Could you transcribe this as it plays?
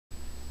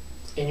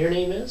And your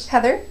name is?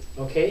 Heather.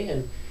 Okay,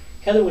 and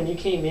Heather, when you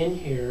came in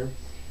here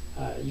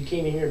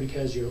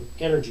because your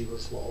energy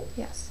was low.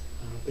 Yes.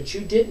 But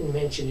you didn't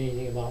mention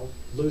anything about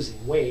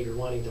losing weight or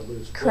wanting to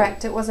lose weight.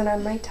 Correct. It wasn't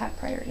on my top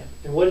priority. Yeah.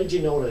 And what did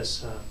you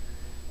notice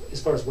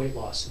as far as weight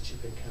loss since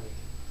you've been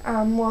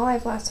coming? Well,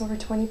 I've lost over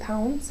 20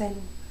 pounds,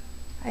 and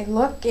I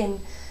look, and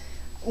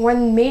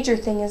one major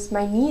thing is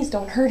my knees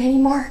don't hurt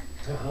anymore.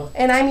 Uh-huh.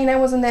 And I mean, I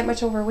wasn't that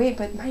much overweight,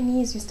 but my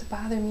knees used to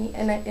bother me,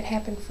 and it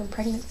happened from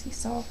pregnancy,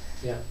 so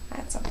yeah,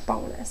 that's a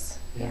bonus.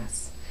 Yeah.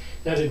 Yes.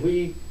 Now, did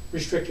we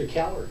restrict your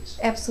calories?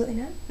 Absolutely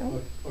not.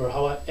 No. Or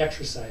how about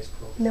exercise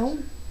programs? No.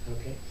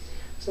 Okay.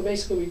 So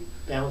basically, we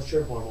balanced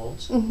your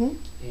hormones Mm-hmm.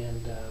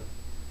 and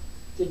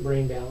did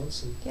brain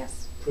balance and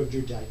Yes. improved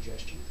your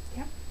digestion.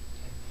 Yep.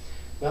 Okay.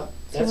 Well,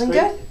 that's Feeling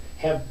great. good.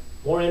 Have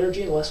more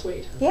energy and less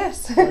weight. Huh?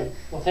 Yes. All right.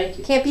 Well, thank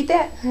you. Can't beat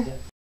that. Yeah.